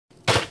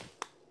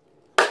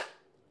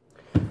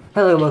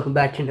Hello and welcome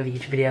back to another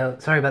YouTube video.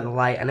 Sorry about the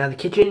light. I know the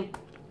kitchen,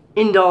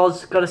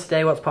 indoors, gotta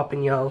stay. What's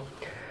popping, y'all?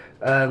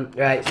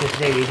 Right, so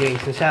today we're doing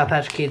some Sour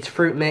Patch Kids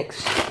fruit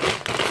mix,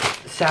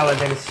 sour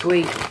then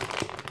sweet.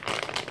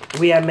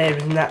 We are made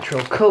with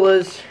natural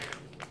colours,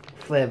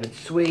 flavoured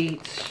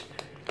sweets.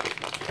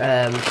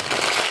 Yeah,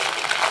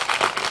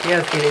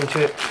 let's get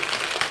into it.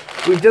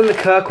 We've done the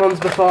Kirk ones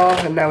before,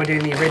 and now we're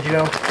doing the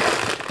original.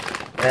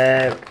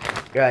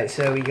 Right,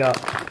 so we got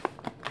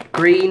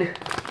green,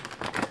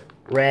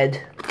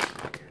 red,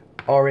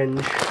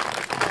 orange,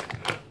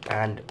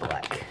 and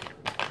black.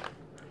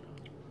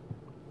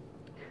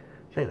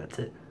 I think that's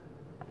it.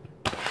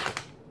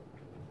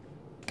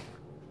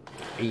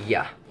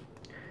 Yeah.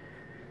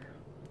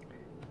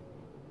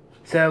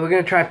 So we're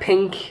going to try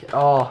pink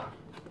or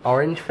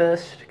orange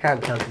first.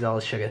 Can't tell because all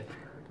the sugar.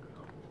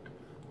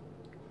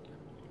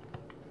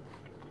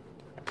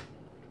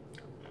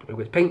 It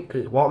was pink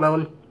because it's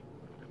watermelon.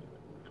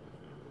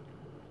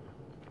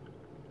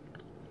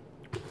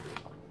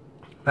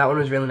 That one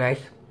was really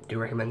nice. Do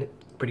recommend it.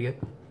 Pretty good.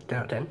 10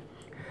 out of 10.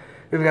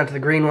 Moving on to the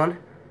green one.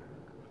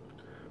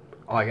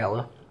 Or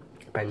yellow.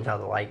 Depends how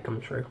the light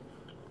comes through.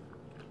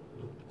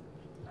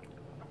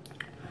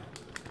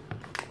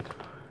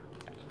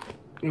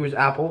 It was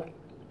apple.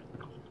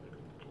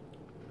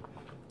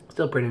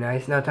 Still pretty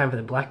nice. Now time for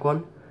the black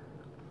one.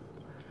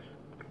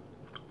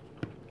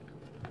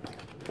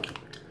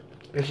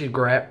 This is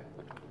great.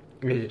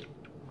 This is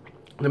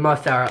the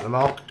most sour out of them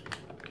all.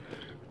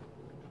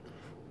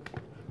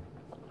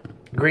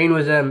 Green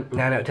was 9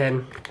 out of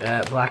 10.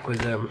 Black was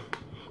 10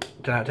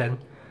 out of 10.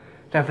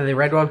 Time for the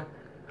red one,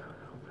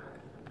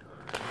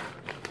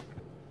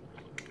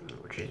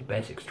 which is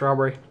basic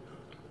strawberry.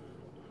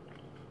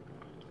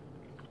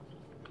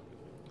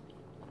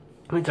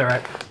 It's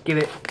alright. Give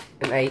it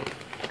an 8.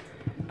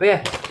 But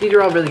yeah, these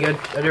are all really good.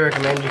 I do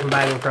recommend you can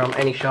buy them from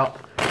any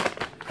shop.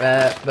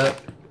 But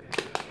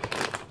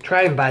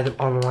try and buy them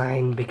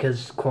online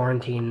because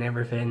quarantine and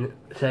everything.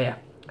 So yeah,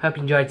 hope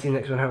you enjoyed. See you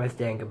next one. Have a nice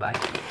day and goodbye.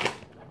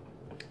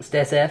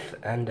 Stay safe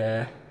and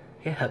yeah,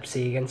 hope to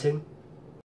see you again soon.